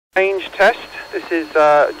Range test, this is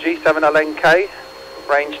G7L MK,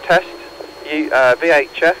 range test,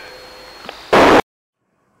 VHF.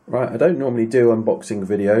 Right, I don't normally do unboxing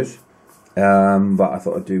videos, but I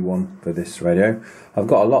thought I'd do one for this radio. I've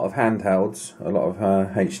got a lot of handhelds, a lot of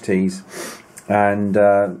HTs, and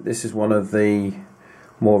this is one of the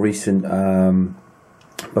more recent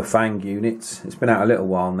Baofeng units. It's been out a little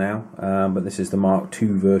while now, but this is the Mark II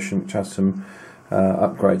version, which has some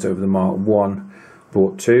upgrades over the Mark I.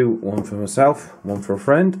 Brought two, one for myself, one for a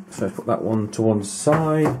friend, so I put that one to one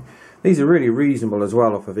side. These are really reasonable as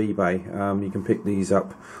well off of eBay. You can pick these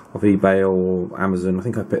up off eBay or Amazon. I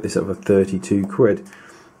think I picked this up for 32 quid,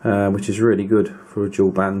 which is really good for a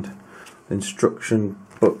dual band. Instruction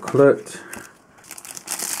booklet.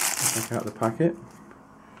 Take out the packet.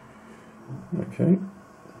 Okay,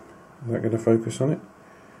 is that going to focus on it?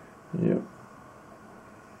 Yep.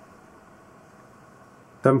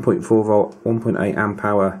 7.4 volt, 1.8 amp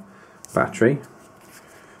hour battery.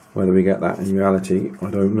 Whether we get that in reality,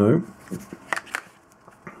 I don't know.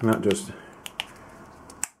 And that just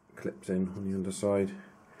clips in on the underside,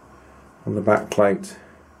 on the back plate.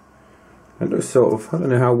 It looks sort of, I don't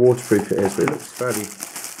know how waterproof it is, but it looks fairly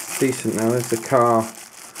decent now. There's the car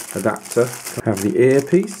adapter. We have the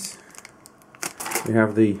earpiece. We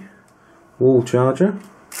have the wall charger.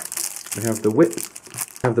 We have the whip.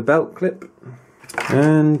 We have the belt clip.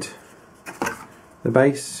 And the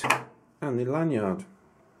base and the lanyard.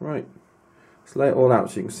 Right, let's lay it all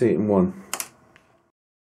out so you can see it in one.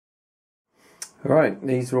 Alright,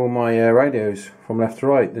 these are all my radios from left to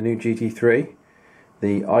right. The new GT3,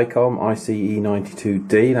 the ICOM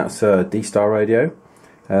ICE92D, that's a D-Star radio,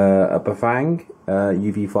 a Baofeng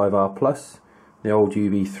UV5R Plus, the old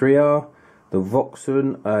UV3R, the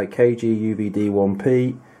Wouxun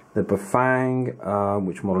KG-UVD1P, the Baofeng,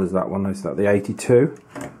 which model is that one? Is that the 82?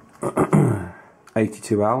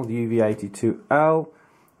 82L, the UV82L.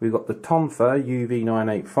 We've got the Tonfa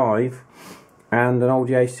UV985 and an old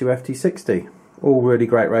Yaesu FT60. All really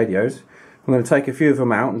great radios. I'm going to take a few of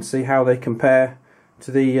them out and see how they compare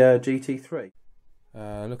to the GT3.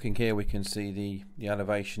 Looking here, we can see the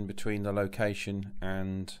elevation between the location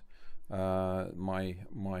and my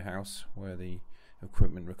house, where the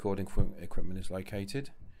recording equipment is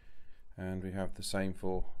located. And we have the same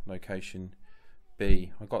for location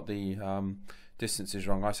B. I got the distances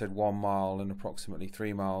wrong. I said 1 mile and approximately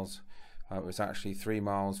 3 miles. It was actually 3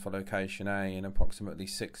 miles for location A and approximately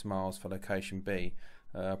 6 miles for location B.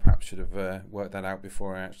 Perhaps should have worked that out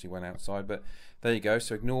before I actually went outside, but there you go.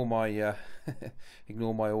 So ignore my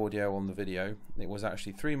ignore my audio on the video. It was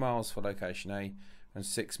actually 3 miles for location A and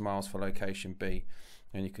 6 miles for location B,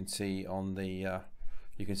 and you can see on the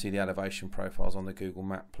the elevation profiles on the Google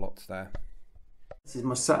Map plots there. This is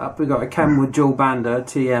my setup. We've got a Kenwood dual bander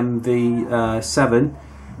TMV7,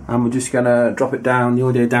 and we're just going to drop it down, the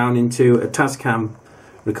audio down into a Tascam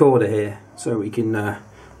recorder here, so we can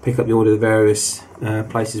pick up the audio of the various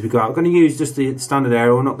places we got. I'm going to use just the standard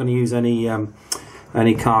aerial. We're not going to use any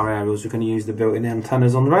car aerials. We're going to use the built-in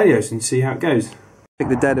antennas on the radios and see how it goes. Pick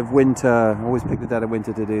the dead of winter. I always pick the dead of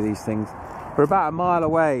winter to do these things. We're about a mile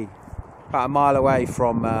away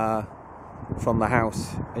from the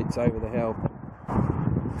house. It's over the hill.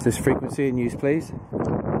 Is this frequency in use, please?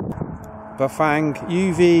 Baofeng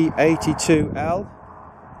UV82L,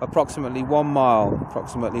 approximately 1 mile.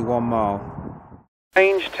 Approximately 1 mile.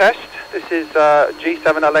 Range test, this is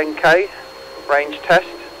G7L MK, range test,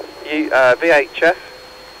 VHF.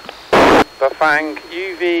 Baofeng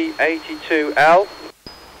UV82L.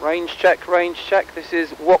 Range check, this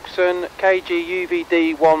is Wouxun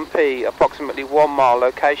KG-UVD1P, approximately 1 mile,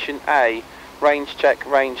 location A. Range check.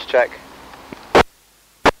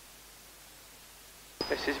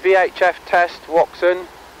 This is VHF test, Wouxun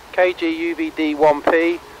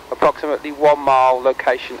KG-UVD1P, approximately 1 mile,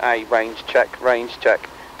 location A. Range check. Range check,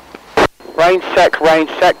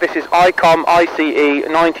 this is ICOM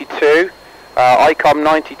ICE92, ICOM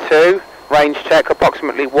 92. Range check,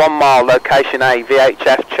 approximately 1 mile, location A,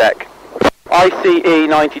 VHF check.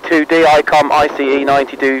 ICE92D, ICOM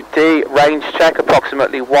ICE92D, range check,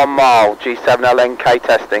 approximately 1 mile, G7L MK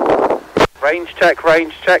testing. Range check,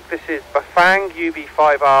 this is Baofeng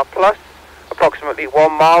UV5R Plus, approximately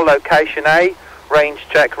 1 mile, location A, range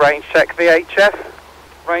check, VHF.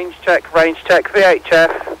 Range check,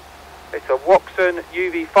 VHF. It's a Wouxun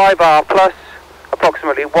UV5R Plus,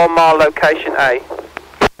 approximately 1 mile, location A.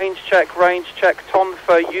 Range check,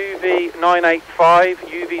 Tonfa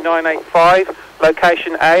UV985,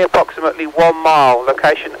 location A, approximately 1 mile,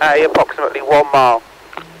 location A, approximately 1 mile.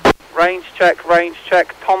 Range check,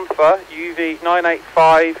 Tonfa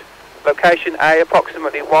UV985, location A,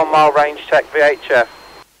 approximately 1 mile, range check, VHF.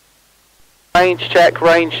 Range check,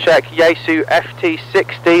 Yaesu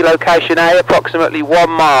FT60, location A, approximately 1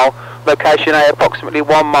 mile. Location A, approximately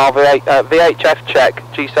 1 mile, VHF check,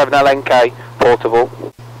 G7LNK, portable.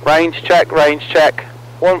 Range check,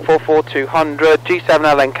 144200,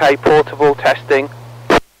 G7LNK, portable, testing.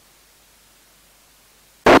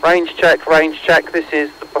 Range check, this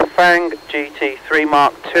is the Baofeng GT3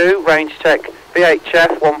 MK2, range check,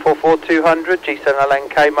 VHF 144200,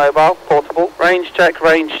 G7LNK mobile, portable. Range check,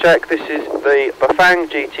 this is the Baofeng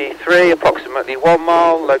GT3, approximately 1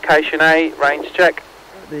 mile, location A, range check.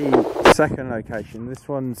 The second location, this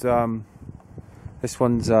one's probably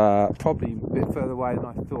a bit further away than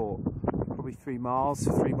I thought, probably 3 miles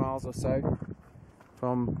or so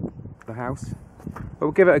from the house, but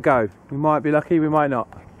we'll give it a go. We might be lucky, we might not.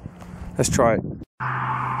 Let's try it.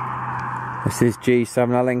 This is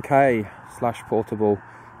G7LNK / portable,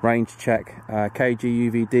 range check,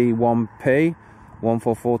 KGUVD 1P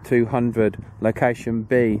 144200, location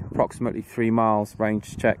B, approximately 3 miles,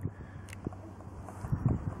 range check.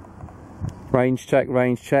 Range check,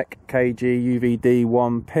 KGUVD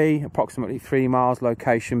 1P, approximately 3 miles,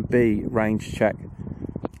 location B, range check.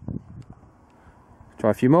 Try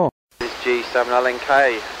a few more. This is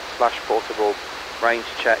G7LNK / portable, range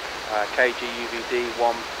check, KGUVD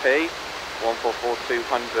 1P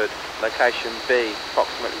 144200, location B,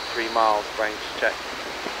 approximately 3 miles, range check.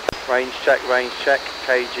 Range check,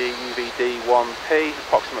 KGUVD 1P,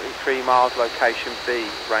 approximately 3 miles, location B,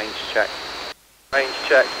 range check. Range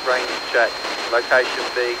check, location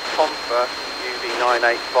B, Confer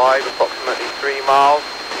UV985, approximately 3 miles,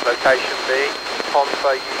 location B,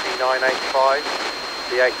 Confer UV985,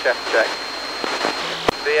 VHF check.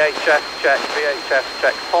 VHF check,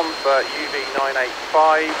 Confer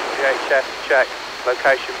UV985, VHF check,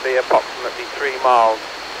 location B, approximately 3 miles.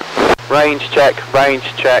 Range check,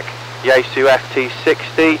 Yaesu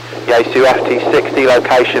FT60,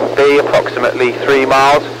 location B, approximately 3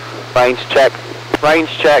 miles, range check. Range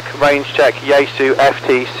check, Yaesu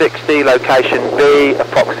FT60, location B,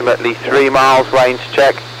 approximately 3 miles, range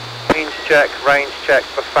check. Range check,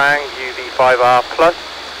 Baofeng UV5R plus,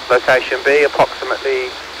 location B,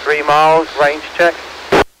 approximately 3 miles, range check.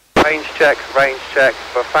 Range check,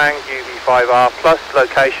 Baofeng UV5R plus,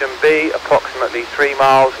 location B, approximately 3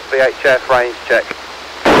 miles, VHF range check.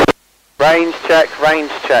 Range check,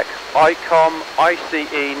 ICOM ICE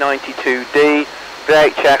 92D,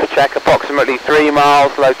 VHF check, approximately 3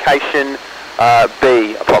 miles, location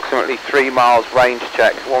B, approximately 3 miles, range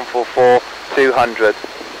check, 144200.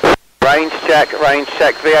 Range check,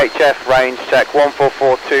 VHF range check,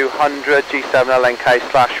 144200, G7LNK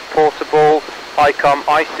 / portable, ICOM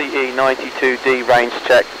ICE 92D, range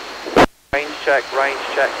check. Range check,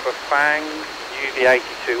 Baofeng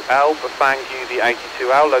UV82L, Baofeng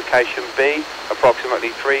UV82L, location B, approximately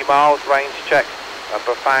 3 miles, range check,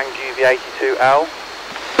 Baofeng UV82L.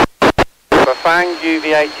 Baofeng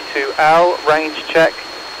UV82L, range check,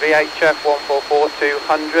 VHF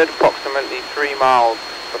 144200, approximately 3 miles,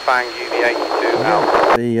 Baofeng UV82L.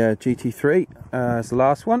 The GT3 is the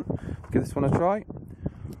last one. Give this one a try.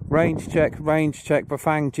 Range check,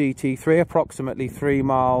 Baofeng GT3, approximately 3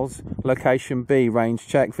 miles, location B, range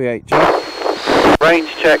check, VHF. Range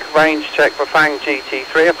check, Baofeng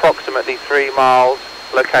GT3, approximately 3 miles,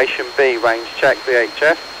 location B, range check,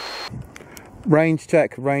 VHF. Range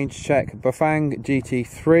check, Baofeng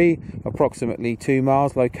GT3, approximately 2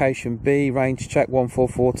 miles, location B, range check,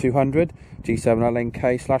 144200,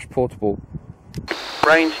 G7LNK / portable.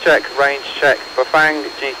 Range check, Baofeng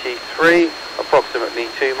GT3, approximately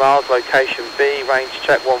 2 miles, location B, range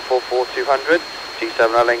check, 144200,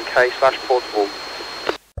 G7LNK / portable.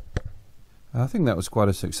 I think that was quite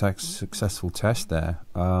a successful test there.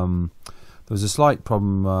 There was a slight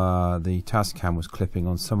problem, the Tascam was clipping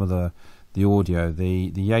on some of the audio.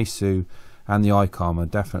 The Yaesu and the ICOM are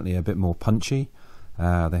definitely a bit more punchy.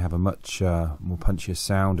 They have a much more punchier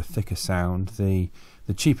sound, a thicker sound. The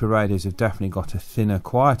cheaper radios have definitely got a thinner,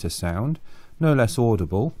 quieter sound, no less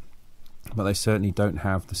audible, but they certainly don't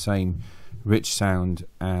have the same rich sound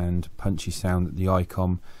and punchy sound that the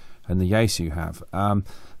ICOM and the Yaesu have.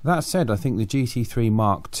 That said, I think the GT3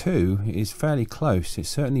 MK2 is fairly close. It's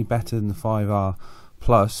certainly better than the 5R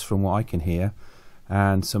Plus from what I can hear,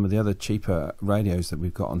 and some of the other cheaper radios that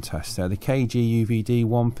we've got on test there. The KGUVD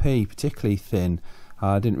 1P, particularly thin.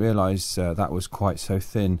 I didn't realise that was quite so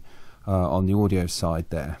thin on the audio side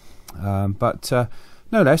there. But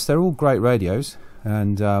no less, they're all great radios,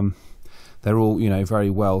 and they're all, you know, very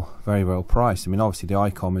well priced. I mean, obviously the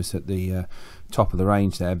ICOM is at the top of the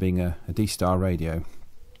range there, being a D-Star radio.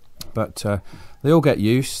 But they all get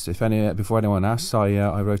used. Before anyone asks,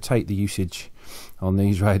 I rotate the usage on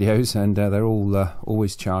these radios, and they're all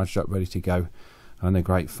always charged up, ready to go, and they're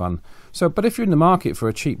great fun. So, but if you're in the market for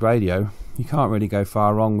a cheap radio, you can't really go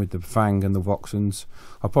far wrong with the Baofeng and the Wouxuns.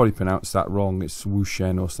 I'll probably pronounce that wrong, it's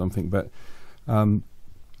Wouxun or something, but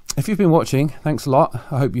if you've been watching, thanks a lot.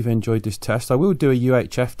 I hope you've enjoyed this test. I will do a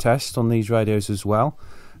UHF test on these radios as well,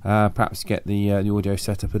 perhaps get the audio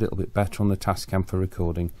set up a little bit better on the Tascam for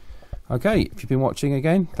recording. Okay, if you've been watching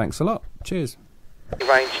again, thanks a lot. Cheers.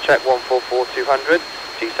 Range check 144200,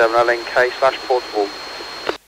 G7LNK/portable.